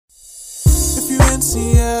in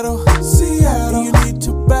Seattle, Seattle. You need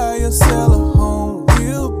to buy or sell a home.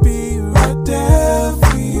 We'll be right there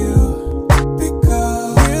for you.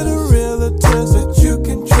 Because we're the realtors that you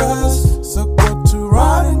can trust. So go to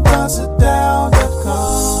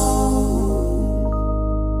ronanddonsitdown.com.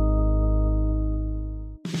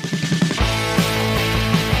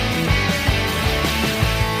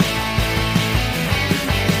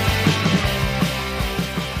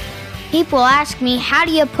 People ask me, how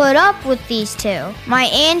do you put up with these two? My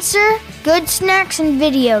answer, good snacks and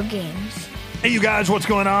video games. Hey, you guys, what's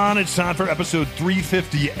going on? It's time for episode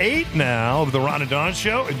 358 now of the Ron and Don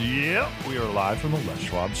Show. And yeah, we are live from the Les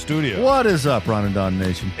Schwab studio. What is up, Ron and Don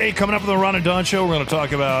Nation? Hey, coming up on the Ron and Don Show, we're going to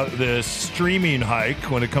talk about this streaming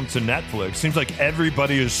hike when it comes to Netflix. Seems like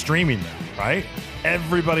everybody is streaming now, right?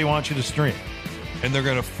 Everybody wants you to stream. And they're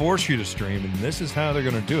going to force you to stream, and this is how they're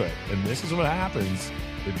going to do it. And this is what happens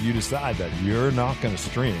if you decide that you're not going to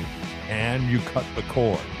stream and you cut the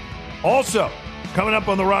cord. Also, coming up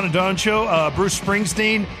on the Ron and Don Show, Bruce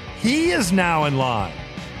Springsteen, he is now in line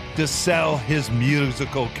to sell his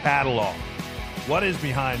musical catalog. What is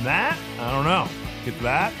behind that? I don't know. Get to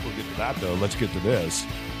that. We'll get to that, though. Let's get to this.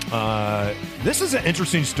 This is an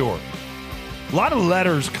interesting story. A lot of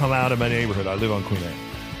letters come out of my neighborhood. I live on Queen Anne.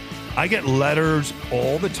 I get letters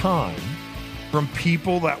all the time from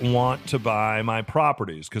people that want to buy my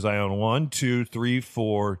properties because I own 1, 2, 3,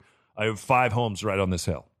 4. I have 5 homes right on this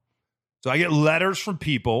hill. So I get letters from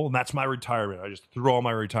people, and that's my retirement. I just throw all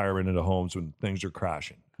my retirement into homes when things are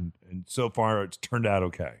crashing. And so far, it's turned out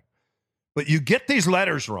okay. But you get these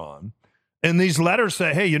letters, Ron, and these letters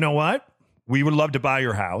say, hey, you know what? We would love to buy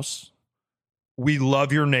your house. We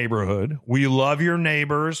love your neighborhood. We love your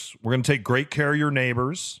neighbors. We're going to take great care of your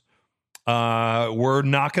neighbors. We're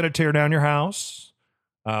not going to tear down your house.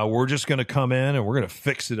 We're just going to come in and we're going to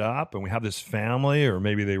fix it up. And we have this family, or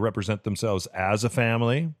maybe they represent themselves as a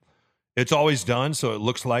family. It's always done, so it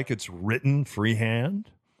looks like it's written freehand.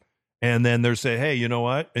 And then they're saying, hey, you know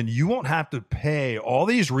what? And you won't have to pay all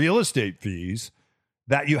these real estate fees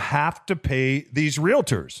that you have to pay these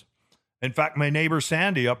realtors. In fact, my neighbor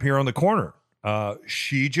Sandy up here on the corner,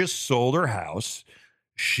 she just sold her house.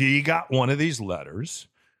 She got one of these letters.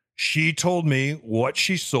 She told me what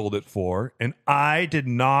she sold it for, and I did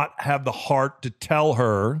not have the heart to tell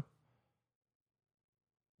her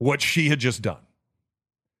what she had just done.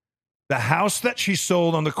 The house that she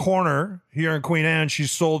sold on the corner here in Queen Anne, she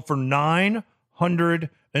sold for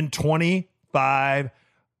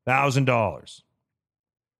 $925,000.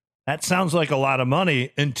 That sounds like a lot of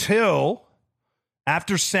money until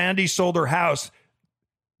after Sandy sold her house.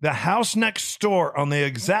 The house next door on the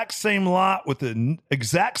exact same lot with the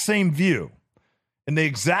exact same view and the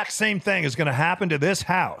exact same thing is going to happen to this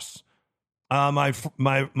house. My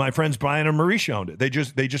friends Brian and Maurice owned it. They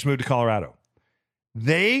just moved to Colorado.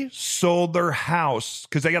 They sold their house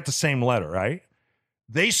because they got the same letter, right?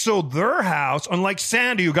 They sold their house, unlike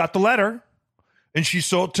Sandy, who got the letter, and she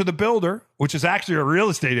sold to the builder, which is actually a real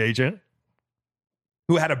estate agent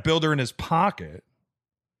who had a builder in his pocket,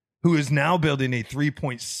 who is now building a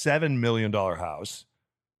 $3.7 million house.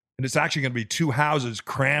 And it's actually going to be 2 houses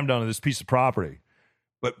crammed onto this piece of property.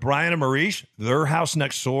 But Brian and Maurice, their house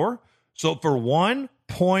next door, sold for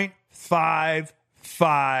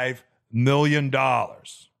 $1.55 million.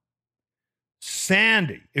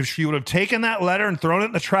 Sandy, if she would have taken that letter and thrown it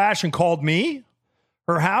in the trash and called me,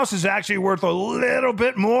 her house is actually worth a little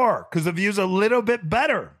bit more because the view's a little bit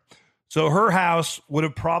better. So her house would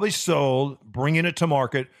have probably sold, bringing it to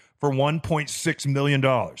market, for $1.6 million.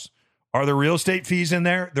 Are there real estate fees in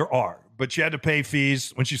there? There are. But she had to pay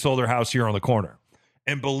fees when she sold her house here on the corner.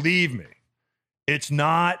 And believe me, it's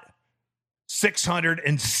not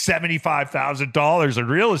 $675,000 in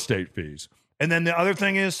real estate fees. And then the other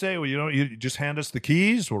thing is say, well, you just hand us the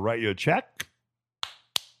keys. We'll write you a check.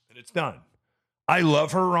 And it's done. I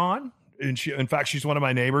love her, Ron. And in fact, she's one of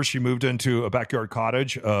my neighbors. She moved into a backyard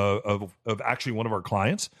cottage of actually one of our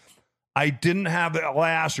clients. I didn't have the,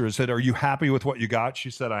 I asked her, I said, are you happy with what you got? She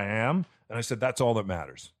said, I am. And I said, that's all that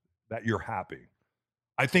matters, that you're happy.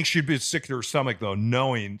 I think she'd be sick to her stomach, though,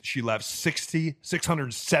 knowing she left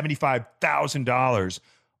 $675,000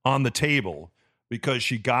 on the table because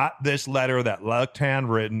she got this letter that looked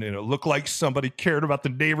handwritten, and it looked like somebody cared about the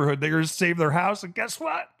neighborhood. They were going to save their house, and guess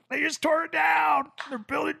what? They just tore it down. They're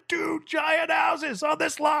building 2 giant houses on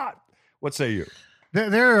this lot. What say you?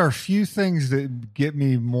 There are a few things that get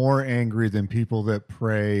me more angry than people that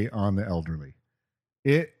prey on the elderly.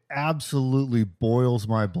 It absolutely boils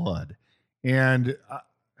my blood. And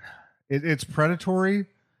it's predatory.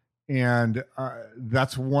 And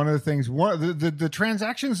that's one of the things. The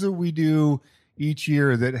transactions that we do each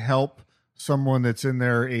year that help someone that's in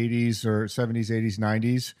their 80s or 70s, 80s,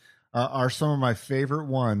 90s are some of my favorite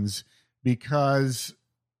ones because,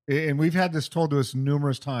 and we've had this told to us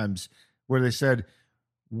numerous times where they said,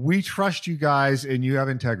 we trust you guys and you have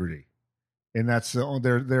integrity. And that's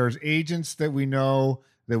there's agents that we know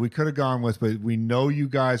that we could have gone with, but we know you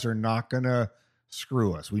guys are not going to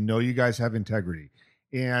screw us. We know you guys have integrity.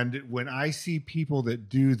 And when I see people that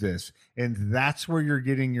do this, and that's where you're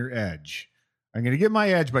getting your edge, I'm going to get my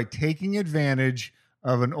edge by taking advantage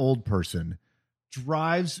of an old person,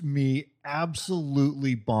 drives me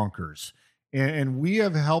absolutely bonkers. And we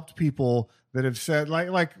have helped people that have said,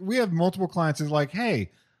 like we have multiple clients is like,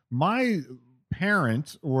 hey, my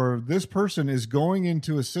parent or this person is going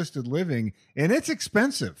into assisted living and it's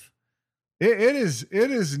expensive. It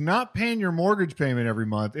is not paying your mortgage payment every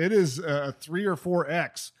month. It is 3 or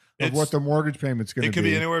 4x of what the mortgage payment's going to be. It could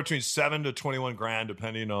be anywhere between $7 to $21,000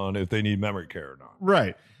 depending on if they need memory care or not.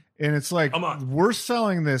 Right. And it's like, we're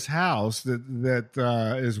selling this house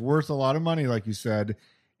that is worth a lot of money, like you said.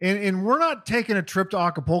 And we're not taking a trip to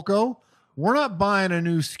Acapulco. We're not buying a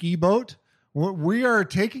new ski boat. We are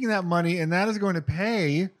taking that money, and that is going to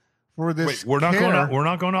pay for this. Wait, we're not going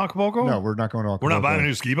to Acapulco? No, we're not going to Acapulco. We're not buying a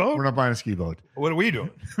new ski boat? We're not buying a ski boat. What are we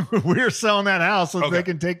doing? We're selling that house so they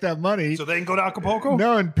can take that money. So they can go to Acapulco?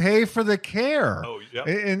 No, and pay for the care. Oh, yeah.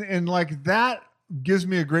 And like that gives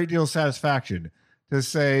me a great deal of satisfaction to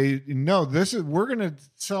say, no, we're going to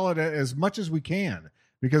sell it as much as we can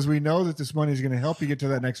because we know that this money is going to help you get to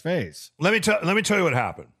that next phase. Let me tell you what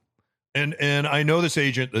happened. And I know this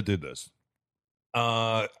agent that did this.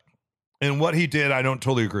 And what he did, I don't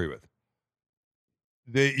totally agree with.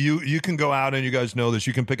 You can go out and you guys know this.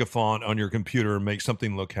 You can pick a font on your computer and make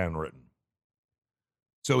something look handwritten.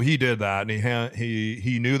 So he did that, and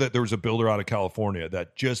he knew that there was a builder out of California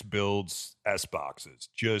that just builds S boxes,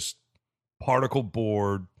 just particle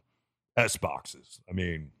board S boxes. I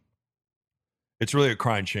mean, it's really a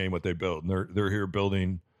crying shame what they build. And they're here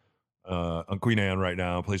building on Queen Anne right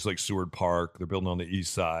now, places like Seward Park. They're building on the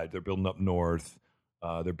east side. They're building up north.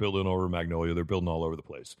 They're building over Magnolia. They're building all over the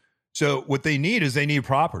place. So what they need is they need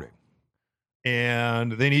property,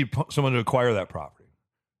 and they need someone to acquire that property.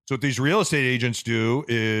 So what these real estate agents do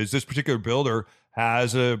is this particular builder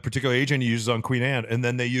has a particular agent he uses on Queen Anne, and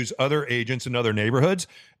then they use other agents in other neighborhoods.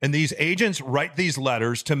 And these agents write these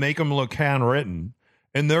letters to make them look handwritten,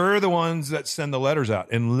 and they're the ones that send the letters out.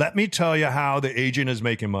 And let me tell you how the agent is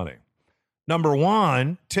making money. Number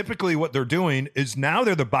one, typically what they're doing is now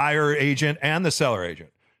they're the buyer agent and the seller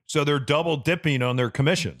agent. So they're double dipping on their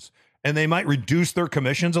commissions, and they might reduce their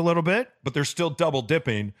commissions a little bit, but they're still double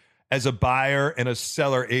dipping as a buyer and a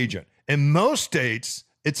seller agent. In most states,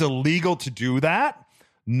 it's illegal to do that.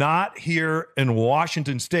 Not here in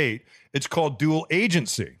Washington State. It's called dual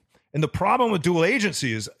agency. And the problem with dual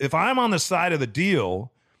agency is if I'm on the side of the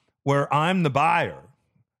deal where I'm the buyer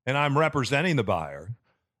and I'm representing the buyer,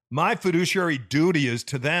 my fiduciary duty is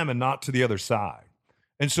to them and not to the other side.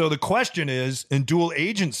 And so the question is, in dual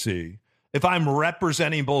agency, if I'm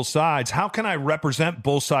representing both sides, how can I represent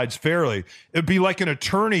both sides fairly? It'd be like an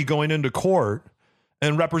attorney going into court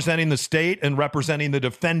and representing the state and representing the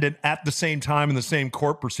defendant at the same time in the same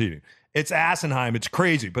court proceeding. It's asinine. It's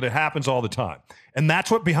crazy, but it happens all the time. And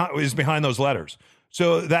that's what is behind those letters.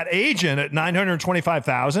 So that agent at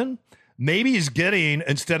 $925,000, maybe he's getting,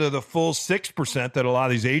 instead of the full 6% that a lot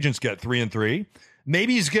of these agents get, 3 and 3,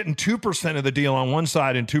 maybe he's getting 2% of the deal on one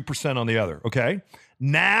side and 2% on the other. Okay.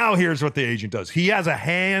 Now here's what the agent does. He has a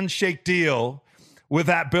handshake deal with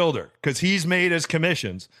that builder because he's made his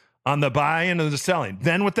commissions on the buying and the selling.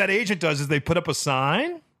 Then what that agent does is they put up a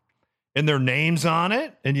sign and their names on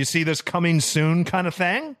it, and you see this coming soon kind of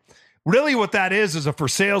thing. Really what that is a for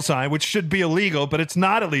sale sign, which should be illegal, but it's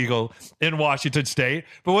not illegal in Washington State.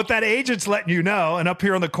 But what that agent's letting you know, and up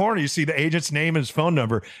here on the corner, you see the agent's name and his phone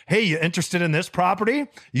number. Hey, you interested in this property?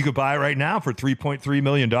 You could buy it right now for $3.3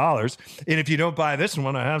 million. And if you don't buy this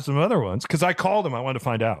one, I have some other ones. Because I called him. I wanted to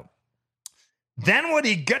find out. Then what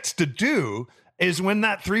he gets to do is when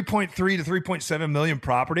that 3.3 to 3.7 million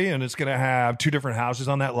property, and it's going to have 2 different houses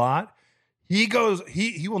on that lot, he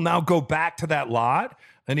will now go back to that lot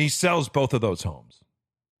and he sells both of those homes.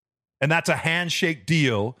 And that's a handshake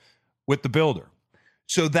deal with the builder.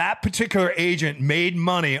 So that particular agent made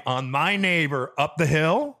money on my neighbor up the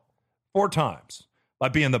hill 4 times by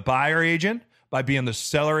being the buyer agent, by being the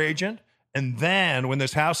seller agent. And then when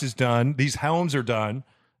this house is done, these homes are done,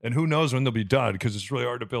 and who knows when they'll be done because it's really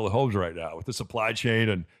hard to build homes right now with the supply chain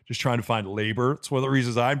and just trying to find labor. It's one of the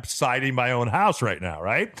reasons I'm siding my own house right now,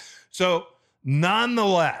 right? So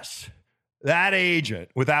nonetheless, that agent,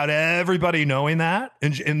 without everybody knowing that,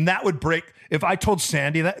 and that would break, if I told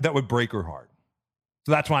Sandy that would break her heart.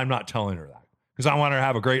 So that's why I'm not telling her that, because I want her to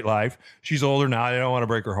have a great life. She's older now. I don't want to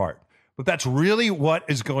break her heart. But that's really what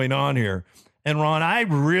is going on here. And Ron, I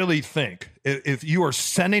really think if you are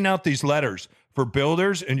sending out these letters for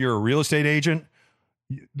builders and you're a real estate agent,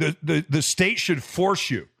 the state should force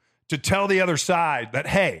you to tell the other side that,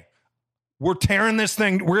 hey, we're tearing this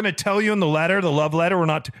thing. We're going to tell you in the letter, the love letter, we're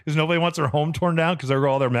not, because nobody wants their home torn down because they're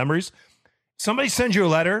all their memories. Somebody sends you a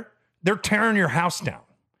letter, they're tearing your house down.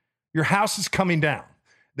 Your house is coming down.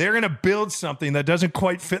 They're going to build something that doesn't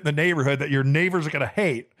quite fit in the neighborhood that your neighbors are going to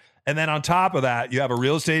hate. And then on top of that, you have a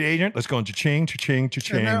real estate agent that's going cha-ching, cha-ching,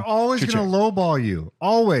 cha-ching. And they're always going to lowball you.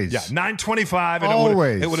 Always. Yeah, $925. And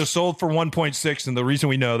always. It would have sold for 1.6. And the reason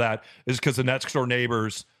we know that is because the next door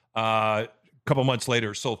neighbors, a couple months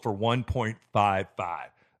later, sold for 1.55.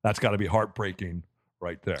 That's got to be heartbreaking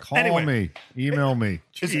right there. Call me. Email me.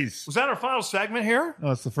 Jeez. Was that our final segment here?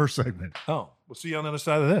 No, it's the first segment. Oh, we'll see you on the other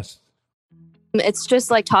side of this. It's just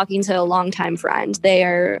like talking to a longtime friend. They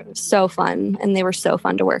are so fun, and they were so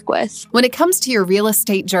fun to work with. When it comes to your real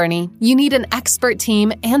estate journey, you need an expert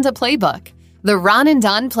team and a playbook. The Ron and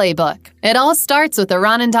Don Playbook. It all starts with a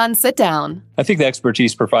Ron and Don sit-down. I think the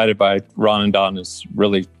expertise provided by Ron and Don is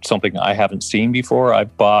really something I haven't seen before.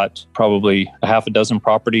 I've bought probably a half a dozen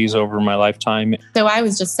properties over my lifetime. So I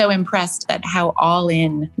was just so impressed at how all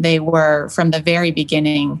in they were from the very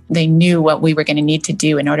beginning. They knew what we were going to need to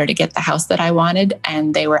do in order to get the house that I wanted,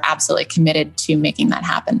 and they were absolutely committed to making that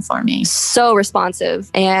happen for me. So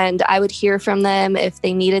responsive, and I would hear from them if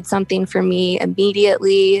they needed something from me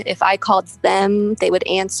immediately. If I called them, they would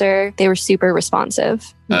answer. They were super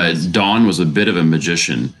responsive. Dawn was a bit of a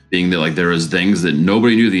magician, being that like there was things that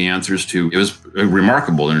nobody knew the answers to. It was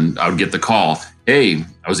remarkable. And I would get the call, hey,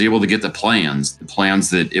 I was able to get the plans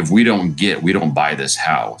that if we don't get, we don't buy this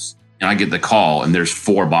house. And I get the call and there's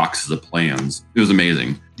 4 boxes of plans. It was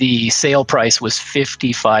amazing. The sale price was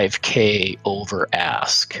 $55K over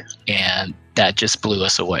ask, and that just blew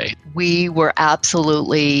us away. We were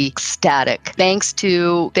absolutely ecstatic. Thanks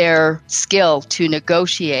to their skill to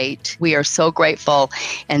negotiate, we are so grateful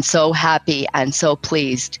and so happy and so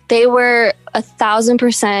pleased. They were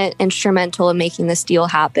 1,000% instrumental in making this deal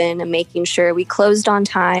happen and making sure we closed on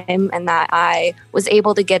time and that I was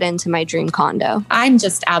able to get into my dream condo. I'm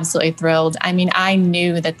just absolutely thrilled. I mean, I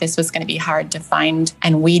knew that this was going to be hard to find,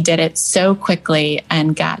 and we did it so quickly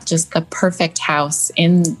and got just the perfect house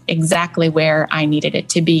in exactly where I needed it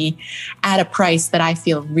to be at a price that I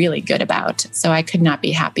feel really good about. So I could not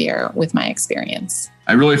be happier with my experience.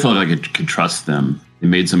 I really felt like I could trust them. They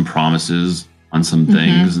made some promises on some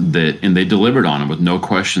things and they delivered on them with no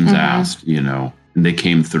questions asked, and they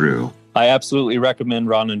came through. I absolutely recommend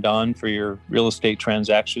Ron and Don for your real estate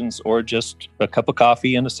transactions or just a cup of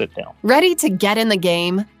coffee and a sit down. Ready to get in the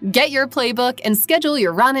game? Get your playbook and schedule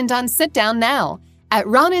your Ron and Don sit down now at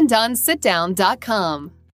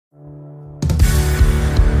ronanddonsitdown.com.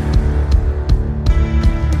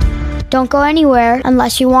 Don't go anywhere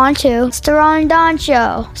unless you want to. It's the Ron and Don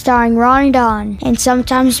Show, starring Ron and Don, and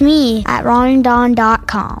sometimes me at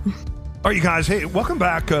ronanddon.com. All right, you guys. Hey, welcome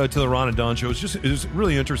back to the Ron and Don Show. It was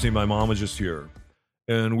really interesting. My mom was just here,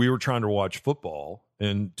 and we were trying to watch football.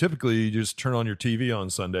 And typically, you just turn on your TV on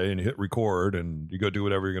Sunday and you hit record, and you go do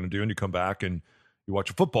whatever you're going to do, and you come back and you watch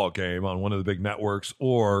a football game on one of the big networks,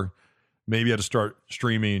 or maybe you had to start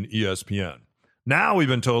streaming ESPN. Now we've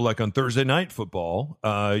been told, like on Thursday night football,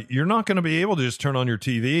 you're not going to be able to just turn on your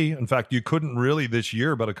TV. In fact, you couldn't really this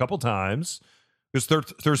year, but a couple times, because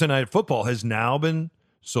Thursday night football has now been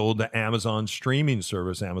sold to Amazon streaming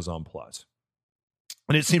service, Amazon Plus.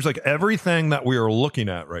 And it seems like everything that we are looking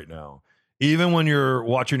at right now, even when you're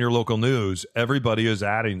watching your local news, everybody is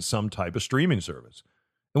adding some type of streaming service.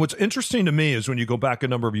 And what's interesting to me is when you go back a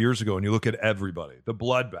number of years ago and you look at everybody, the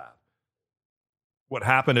bloodbath, what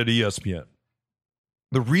happened at ESPN.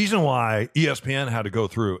 The reason why ESPN had to go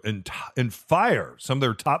through and fire some of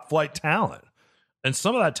their top flight talent, and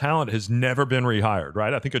some of that talent has never been rehired,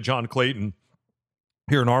 right? I think of John Clayton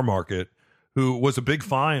here in our market, who was a big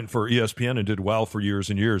find for ESPN and did well for years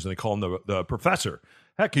and years, and they call him the professor.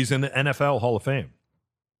 Heck, he's in the NFL Hall of Fame.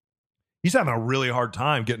 He's having a really hard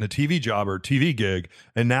time getting a TV job or a TV gig,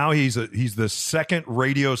 and now he's the second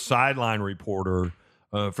radio sideline reporter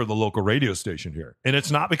for the local radio station here. And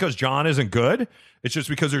it's not because John isn't good. It's just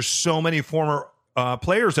because there's so many former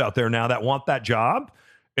players out there now that want that job,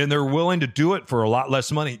 and they're willing to do it for a lot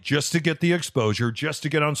less money just to get the exposure, just to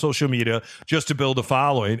get on social media, just to build a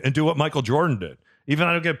following and do what Michael Jordan did. Even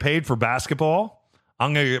I don't get paid for basketball,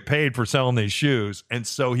 I'm going to get paid for selling these shoes. And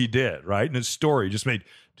so he did, right? And his story just made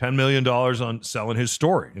 $10 million on selling his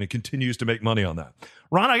story, and he continues to make money on that.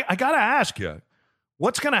 Ron, I got to ask you,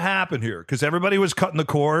 what's going to happen here? Because everybody was cutting the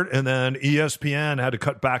cord, and then ESPN had to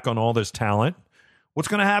cut back on all this talent. What's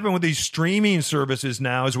going to happen with these streaming services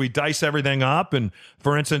now as we dice everything up? And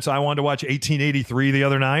for instance, I wanted to watch 1883 the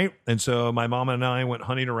other night. And so my mom and I went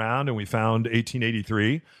hunting around and we found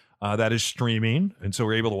 1883. That is streaming. And so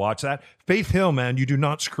we're able to watch that. Faith Hill, man, you do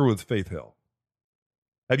not screw with Faith Hill.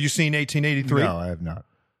 Have you seen 1883? No, I have not.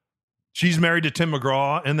 She's married to Tim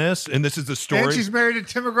McGraw in this, and this is the story. And she's married to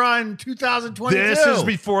Tim McGraw in 2022. This is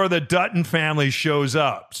before the Dutton family shows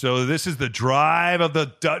up. So this is the drive of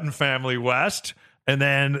the Dutton family west, and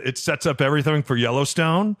then it sets up everything for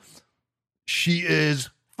Yellowstone. She is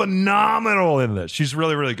phenomenal in this. She's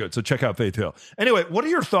really, really good. So check out Faith Hill. Anyway, what are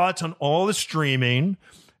your thoughts on all the streaming?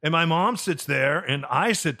 And my mom sits there, and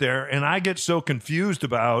I sit there, and I get so confused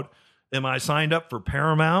about, am I signed up for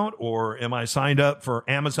Paramount or am I signed up for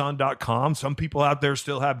Amazon.com? Some people out there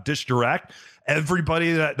still have Dish Direct.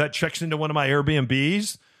 Everybody that checks into one of my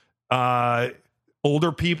Airbnbs,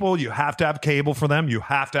 older people, you have to have cable for them. You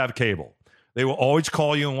have to have cable. They will always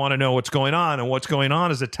call you and want to know what's going on. And what's going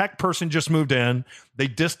on is a tech person just moved in. They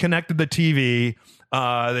disconnected the TV.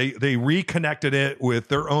 They reconnected it with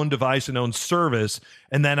their own device and own service.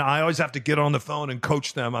 And then I always have to get on the phone and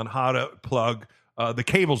coach them on how to plug the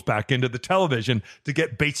cables back into the television to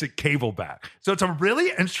get basic cable back. So it's a really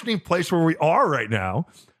interesting place where we are right now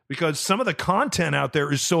because some of the content out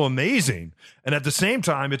there is so amazing. And at the same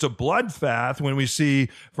time, it's a bloodbath when we see,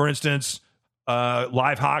 for instance,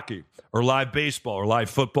 live hockey or live baseball or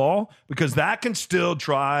live football, because that can still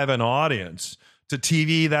drive an audience to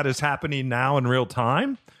TV that is happening now in real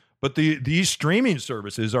time. But these streaming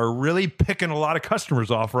services are really picking a lot of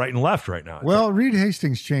customers off right and left right now. Well, Reed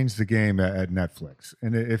Hastings changed the game at Netflix.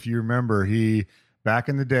 And if you remember, back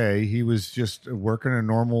in the day, he was just working a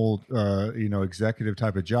normal, executive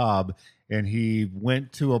type of job. And he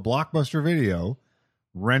went to a Blockbuster Video,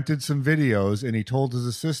 rented some videos, and he told his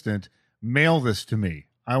assistant, mail this to me.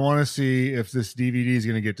 I want to see if this DVD is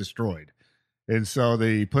going to get destroyed. And so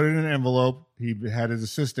they put it in an envelope. He had his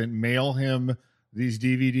assistant mail him these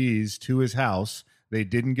DVDs to his house. They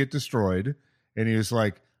didn't get destroyed. And he was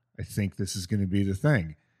like, I think this is going to be the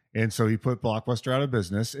thing. And so he put Blockbuster out of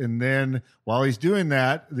business. And then while he's doing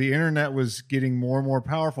that, the internet was getting more and more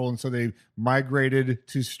powerful. And so they migrated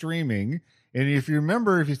to streaming. And if you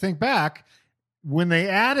remember, if you think back, when they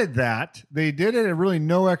added that, they did it at really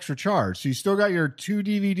no extra charge. So you still got your 2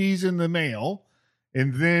 DVDs in the mail,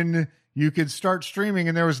 and then you could start streaming,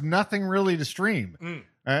 and there was nothing really to stream.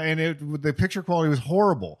 And the picture quality was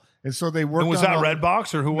horrible. And so they worked. And was that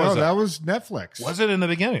Redbox or who was it? No, that was Netflix. Was it in the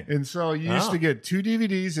beginning? And so you used to get 2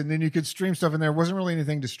 DVDs, and then you could stream stuff, and there wasn't really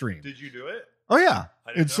anything to stream. Did you do it? Oh yeah.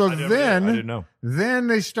 And so I didn't know. Then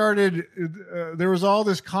they started. There was all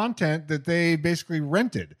this content that they basically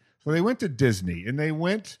rented. So they went to Disney, and they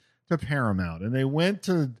went to Paramount, and they went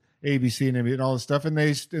to ABC and all this stuff,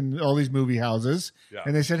 and all these movie houses,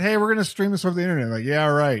 and they said, "Hey, we're going to stream this over the internet." Like, yeah,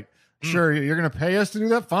 right, sure, you're going to pay us to do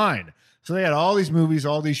that, fine. So they had all these movies,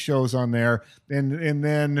 all these shows on there, and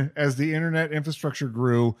then as the internet infrastructure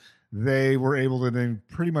grew, they were able to then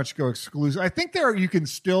pretty much go exclusive. I think you can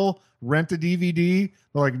still rent a DVD,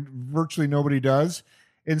 but like virtually nobody does.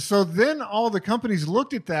 And so then all the companies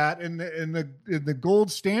looked at that, and the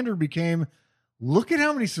gold standard became, look at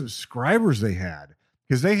how many subscribers they had,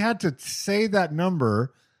 because they had to say that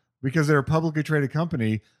number because they're a publicly traded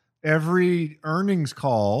company. Every earnings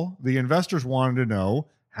call, the investors wanted to know,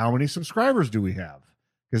 how many subscribers do we have?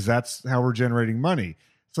 Because that's how we're generating money.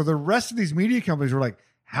 So the rest of these media companies were like,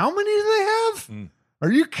 how many do they have?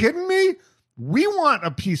 Are you kidding me? We want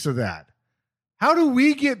a piece of that. How do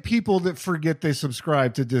we get people that forget they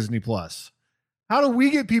subscribe to Disney Plus? How do we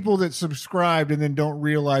get people that subscribed and then don't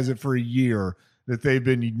realize it for a year that they've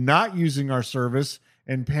been not using our service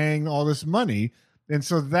and paying all this money? And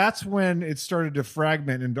so that's when it started to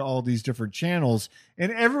fragment into all these different channels,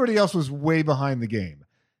 and everybody else was way behind the game.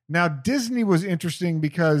 Now, Disney was interesting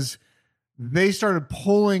because they started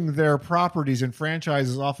pulling their properties and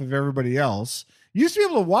franchises off of everybody else. You used to be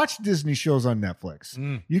able to watch Disney shows on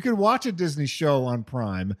Netflix. You could watch a Disney show on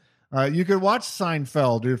Prime. You could watch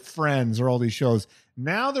Seinfeld or Friends or all these shows.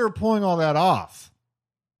 Now they're pulling all that off.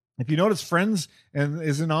 If you notice, Friends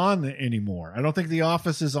isn't on anymore. I don't think The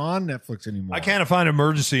Office is on Netflix anymore. I can't find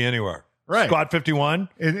Emergency anywhere. Right. Squad 51.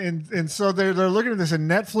 And so they're looking at this,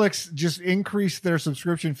 and Netflix just increased their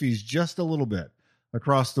subscription fees just a little bit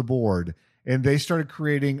across the board. And they started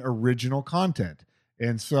creating original content.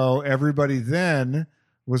 And so everybody then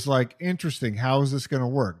was like, interesting. How is this going to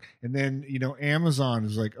work? And then, Amazon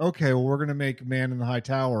was like, okay, well, we're going to make Man in the High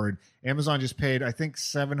Tower. And Amazon just paid, I think,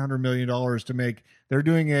 $700 million to make, they're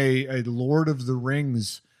doing a Lord of the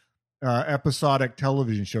Rings episodic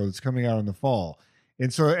television show that's coming out in the fall.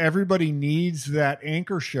 And so everybody needs that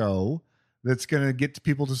anchor show that's going to get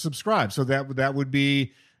people to subscribe. So that would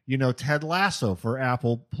be, Ted Lasso for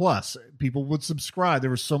Apple Plus. People would subscribe. There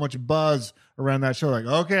was so much buzz around that show. Like,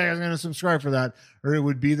 okay, I'm going to subscribe for that. Or it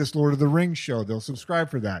would be this Lord of the Rings show. They'll subscribe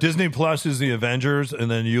for that. Disney Plus is the Avengers,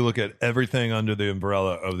 and then you look at everything under the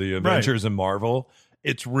umbrella of the Avengers and Marvel.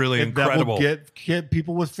 It's really incredible. That will get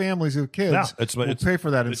people with families with kids. Yeah, will pay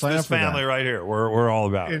for that and sign up for that. It's this family right here. We're all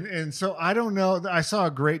about it. And so I don't know. I saw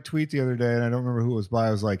a great tweet the other day, and I don't remember who it was by.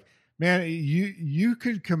 I was like, man, you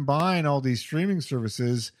could combine all these streaming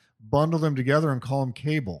services, bundle them together, and call them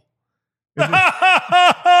cable.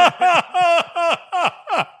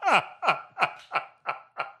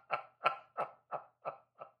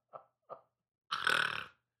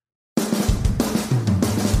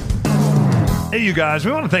 Hey, you guys,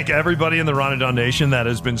 we want to thank everybody in the Ron and Don Nation that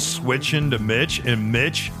has been switching to Mitch and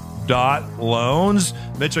Mitch.loans.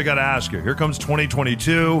 Mitch, I got to ask you, here comes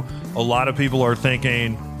 2022. A lot of people are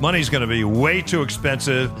thinking money's going to be way too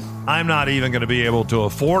expensive. I'm not even going to be able to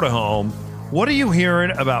afford a home. What are you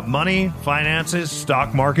hearing about money, finances,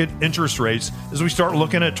 stock market, interest rates as we start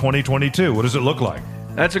looking at 2022? What does it look like?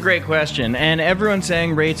 That's a great question, and everyone's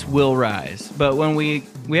saying rates will rise. But when we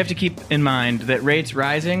have to keep in mind that rates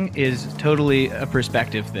rising is totally a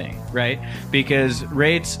perspective thing, right? Because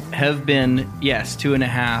rates have been, yes,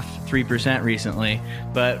 2.5%, 3% recently,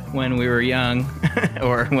 but when we were young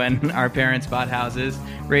or when our parents bought houses,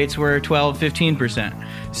 rates were 12%,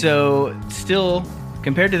 15%. So still,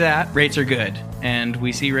 compared to that, rates are good. And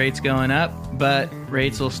we see rates going up, but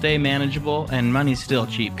rates will stay manageable, and money's still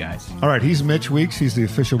cheap, guys. All right, he's Mitch Weeks. He's the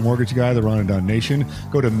official mortgage guy of the Ron and Don Nation.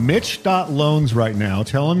 Go to Mitch.loans right now.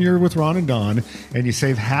 Tell him you're with Ron and Don, and you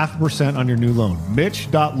save 0.5% on your new loan.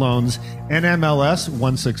 Mitch.loans, NMLS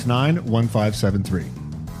 1691573.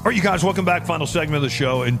 All right, you guys, welcome back. Final segment of the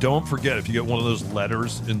show. And don't forget, if you get one of those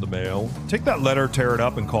letters in the mail, take that letter, tear it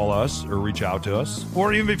up, and call us or reach out to us.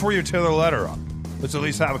 Or even before you tear the letter up, let's at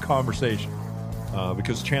least have a conversation.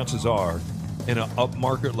 Because chances are, in an up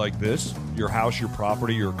market like this, your house, your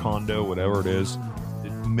property, your condo, whatever it is,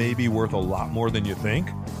 it may be worth a lot more than you think.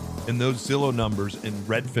 And those Zillow numbers and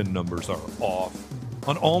Redfin numbers are off.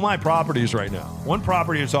 On all my properties right now, one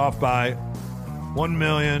property is off by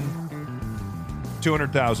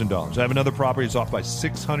 $1,200,000. I have another property that's off by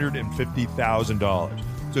 $650,000.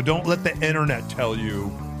 So don't let the internet tell you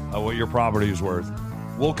what your property is worth.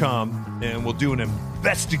 We'll come and we'll do an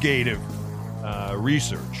investigative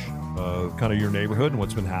research of kind of your neighborhood and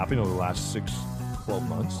what's been happening over the last 6-12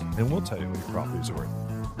 months, and we'll tell you what your properties are worth.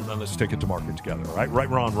 And then let's take it to market together, all right? Right,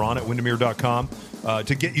 Ron at Windermere.com.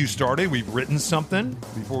 To get you started, we've written something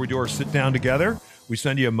before we do our sit down together. We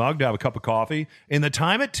send you a mug to have a cup of coffee. In the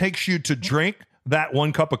time it takes you to drink that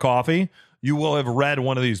one cup of coffee, you will have read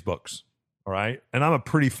one of these books, all right? And I'm a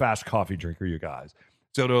pretty fast coffee drinker, you guys.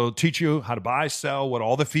 So it'll teach you how to buy, sell, what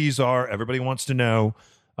all the fees are. Everybody wants to know.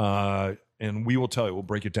 And we will tell you, we'll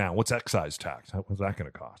break it down. What's excise tax? What's that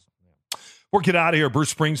going to cost? We'll get out of here.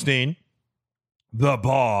 Bruce Springsteen, the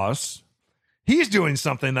boss. He's doing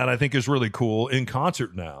something that I think is really cool in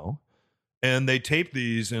concert now. And they tape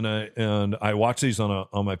these, and I watch these on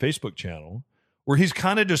my Facebook channel, where he's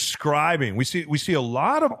kind of describing. We see a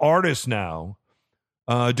lot of artists now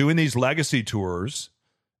doing these legacy tours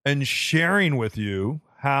and sharing with you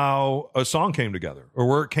how a song came together or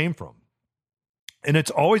where it came from. And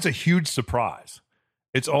it's always a huge surprise.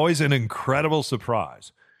 It's always an incredible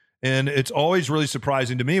surprise. And it's always really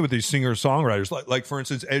surprising to me with these singer-songwriters. Like for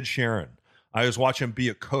instance, Ed Sheeran. I was watching him be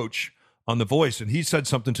a coach on The Voice, and he said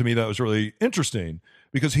something to me that was really interesting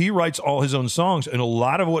because he writes all his own songs, and a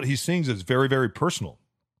lot of what he sings is very, very personal.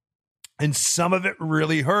 And some of it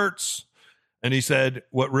really hurts. And he said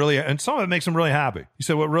and some of it makes him really happy. He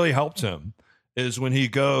said what really helps him is when he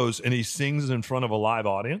goes and he sings in front of a live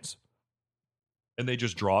audience, and they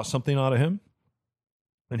just draw something out of him,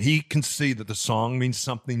 and he can see that the song means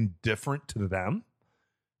something different to them.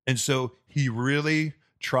 And so he really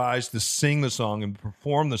tries to sing the song and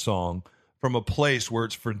perform the song from a place where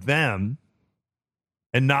it's for them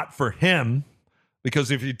and not for him.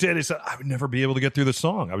 Because if he did, he said, I would never be able to get through the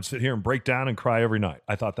song. I would sit here and break down and cry every night.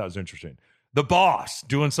 I thought that was interesting. The Boss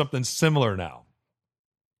doing something similar now,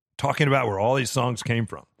 talking about where all these songs came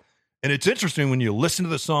from. And it's interesting when you listen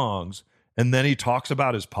to the songs, and then he talks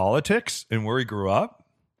about his politics and where he grew up.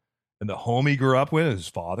 and the home he grew up with, his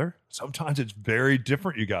father. Sometimes it's very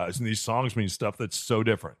different, you guys, and these songs mean stuff that's so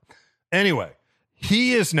different. Anyway,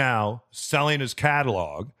 he is now selling his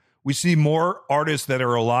catalog. We see more artists that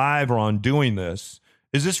are alive or on doing this.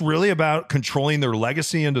 Is this really about controlling their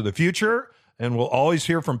legacy into the future? And we'll always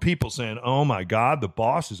hear from people saying, oh my God, the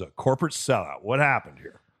boss is a corporate sellout. What happened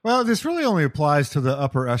here? Well, this really only applies to the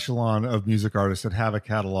upper echelon of music artists that have a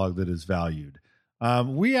catalog that is valued.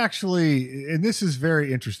 We actually, and this is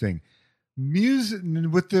very interesting, music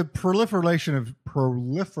with the proliferation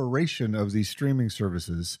of these streaming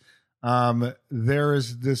services. There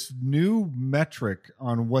is this new metric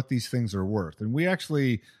on what these things are worth, and we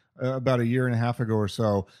actually about a year and a half ago or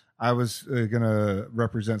so, I was going to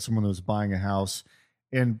represent someone that was buying a house,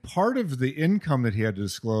 and part of the income that he had to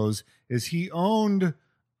disclose is he owned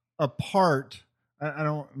a part. I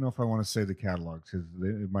don't know if I want to say the catalog because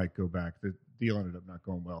it might go back. The deal ended up not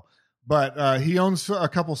going well, but he owns a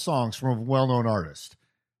couple songs from a well-known artist,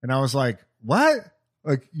 and I was like, "What?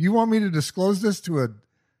 Like, you want me to disclose this to a?"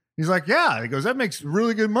 He's like, "Yeah." He goes, "That makes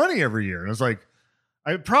really good money every year," and I was like,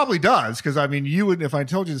 "It probably does, because I mean, you would, if I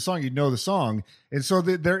told you the song, you'd know the song." And so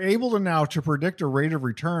they're able to now to predict a rate of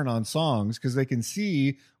return on songs because they can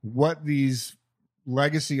see what these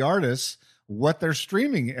legacy artists, what they're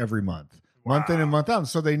streaming every month. Month in and month out. And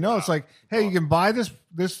so they know it's like, hey, you can buy this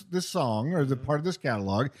song or the part of this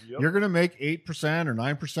catalog. Yep. You're going to make 8% or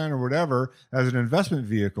 9% or whatever as an investment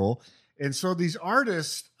vehicle. And so these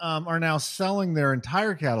artists are now selling their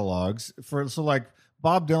entire catalogs for, so like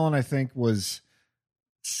Bob Dylan, I think was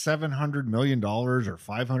 $700 million or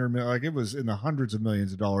 $500 million. Like, it was in the hundreds of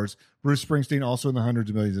millions of dollars. Bruce Springsteen also in the hundreds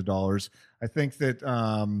of millions of dollars. I think that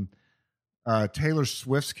Taylor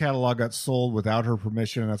Swift's catalog got sold without her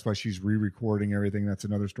permission, and that's why she's re-recording everything. That's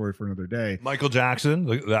another story for another day. Michael Jackson,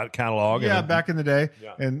 that catalog. Yeah, back in the day.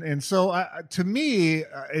 Yeah. And so to me,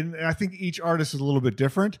 and I think each artist is a little bit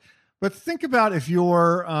different, but think about if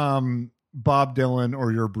you're Bob Dylan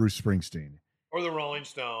or you're Bruce Springsteen. Or the Rolling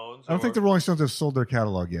Stones. I don't think the Rolling Stones have sold their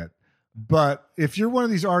catalog yet. But if you're one of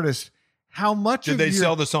these artists, how much did they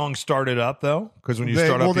sell the song Started Up, though? Because when you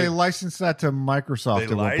start up... Well, they licensed that to Microsoft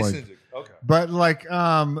at one point. It. Okay. But like,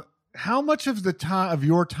 how much of the time of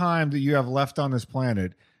your time that you have left on this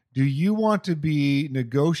planet do you want to be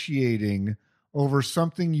negotiating over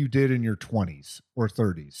something you did in your 20s or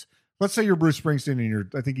 30s? Let's say you're Bruce Springsteen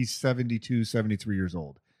and I think he's 72, 73 years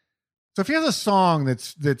old. So if he has a song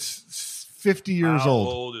that's 50 years old.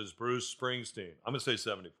 How old is Bruce Springsteen? I'm going to say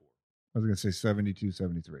 74. I was going to say 72,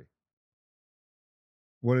 73.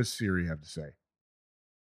 What does Siri have to say?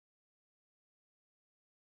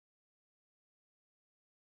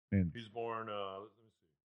 And he's born, let me see.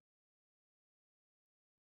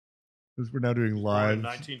 Because we're now doing live.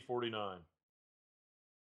 1949.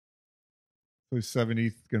 So he's 70,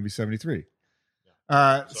 going to be 73.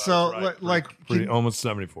 Yeah. So right. Almost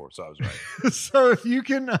 74, so I was right. So if you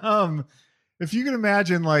can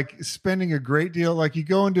imagine like spending a great deal, like you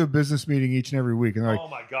go into a business meeting each and every week and they're like, oh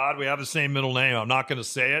my God, we have the same middle name. I'm not going to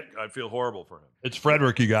say it. I feel horrible for him. It's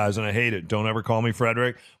Frederick, you guys, and I hate it. Don't ever call me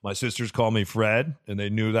Frederick. My sisters call me Fred, and they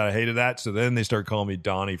knew that I hated that. So then they started calling me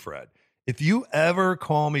Donnie Fred. If you ever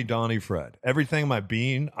call me Donnie Fred, everything in my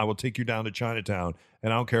being, I will take you down to Chinatown,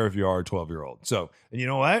 and I don't care if you are a 12-year-old. So, and you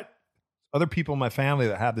know what? Other people in my family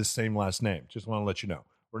that have this same last name. Just want to let you know.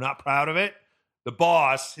 We're not proud of it. The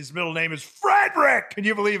boss, his middle name is Frederick. Can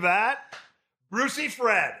you believe that? Brucey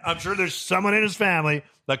Fred. I'm sure there's someone in his family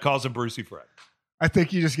that calls him Brucey Fred. I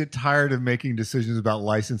think you just get tired of making decisions about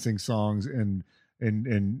licensing songs and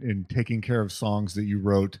taking care of songs that you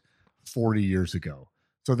wrote 40 years ago.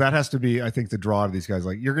 So that has to be, I think, the draw to these guys.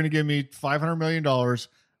 Like, you're going to give me $500 million.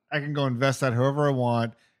 I can go invest that however I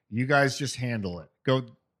want. You guys just handle it. Go.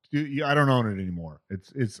 I don't own it anymore.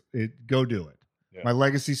 Go do it. Yeah. My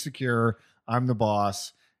legacy's secure. I'm the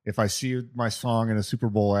boss. If I see my song in a Super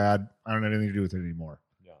Bowl ad, I don't have anything to do with it anymore.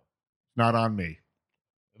 Yeah. Not on me.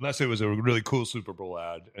 Unless it was a really cool Super Bowl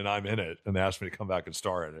ad and I'm in it and they asked me to come back and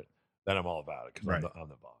star in it, then I'm all about it because I'm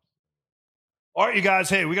the boss. All right, you guys.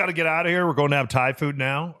 Hey, we got to get out of here. We're going to have Thai food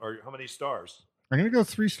now. Or how many stars? I'm going to go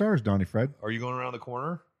 3 stars, Donnie Fred. Are you going around the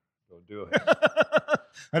corner? Go do it.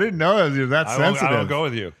 I didn't know you're that sensitive. I don't go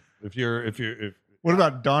with you. What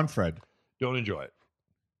about Don Fred? Don't enjoy it.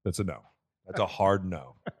 That's a no. That's a hard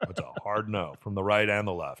no. That's a hard no from the right and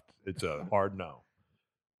the left. It's a hard no.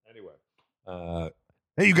 Anyway,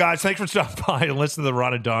 hey, you guys, thanks for stopping by and listening to the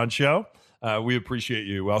Ron and Don Show. We appreciate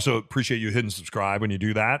you. We also appreciate you hitting subscribe when you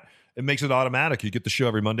do that. It makes it automatic. You get the show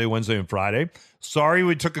every Monday, Wednesday, and Friday. Sorry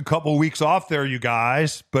we took a couple weeks off there, you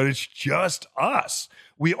guys, but it's just us.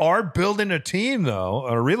 We are building a team, though,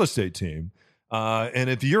 a real estate team. And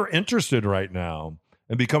if you're interested right now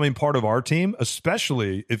in becoming part of our team,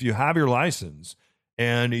 especially if you have your license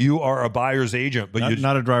and you are a buyer's agent, but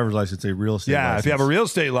not a driver's license, a real estate license. If you have a real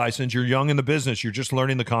estate license, you're young in the business, you're just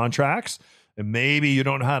learning the contracts, and maybe you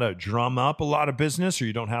don't know how to drum up a lot of business or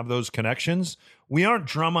you don't have those connections. We aren't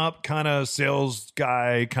drum up kind of sales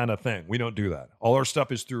guy kind of thing. We don't do that. All our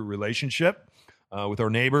stuff is through relationship with our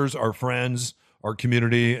neighbors, our friends, our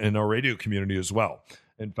community, and our radio community as well.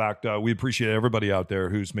 In fact, we appreciate everybody out there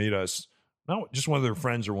who's made us not just one of their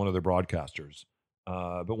friends or one of their broadcasters,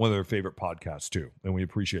 but one of their favorite podcasts too. And we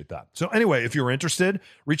appreciate that. So anyway, if you're interested,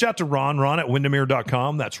 reach out to Ron at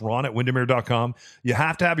Windermere.com. That's Ron at Windermere.com. You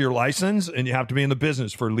have to have your license and you have to be in the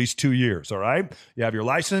business for at least 2 years. All right. You have your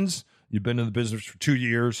license. You've been in the business for 2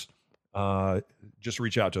 years. Just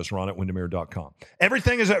reach out to us, Ron at Windermere.com.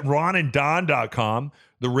 Everything is at RonandDon.com,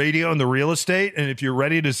 the radio and the real estate. And if you're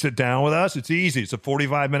ready to sit down with us, it's easy. It's a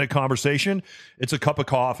 45-minute conversation. It's a cup of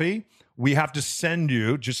coffee. We have to send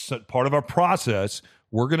you, just part of our process,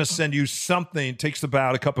 we're going to send you something. It takes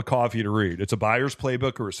about a cup of coffee to read. It's a buyer's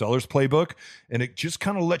playbook or a seller's playbook. And it just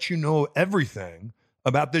kind of lets you know everything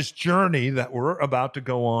about this journey that we're about to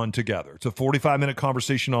go on together. It's a 45-minute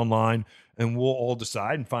conversation online, and we'll all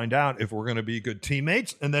decide and find out if we're going to be good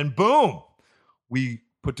teammates. And then, boom, we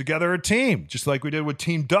put together a team, just like we did with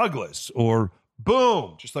Team Douglas, or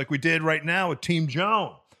boom, just like we did right now with Team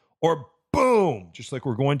Joan, or boom, just like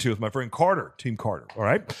we're going to with my friend Carter, Team Carter. All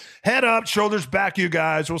right? Head up, shoulders back, you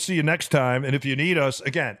guys. We'll see you next time. And if you need us,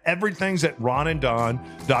 again, everything's at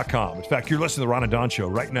RonandDon.com. In fact, you're listening to the Ron and Don Show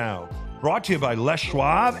right now. Brought to you by Les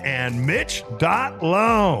Schwab and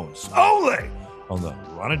Mitch.Loans. Only on the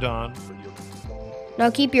Ron and Don Radio.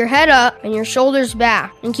 Now keep your head up and your shoulders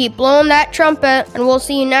back and keep blowing that trumpet, and we'll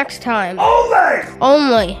see you next time.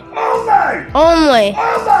 Only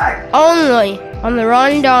on the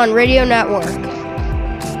Ron and Don Radio Network.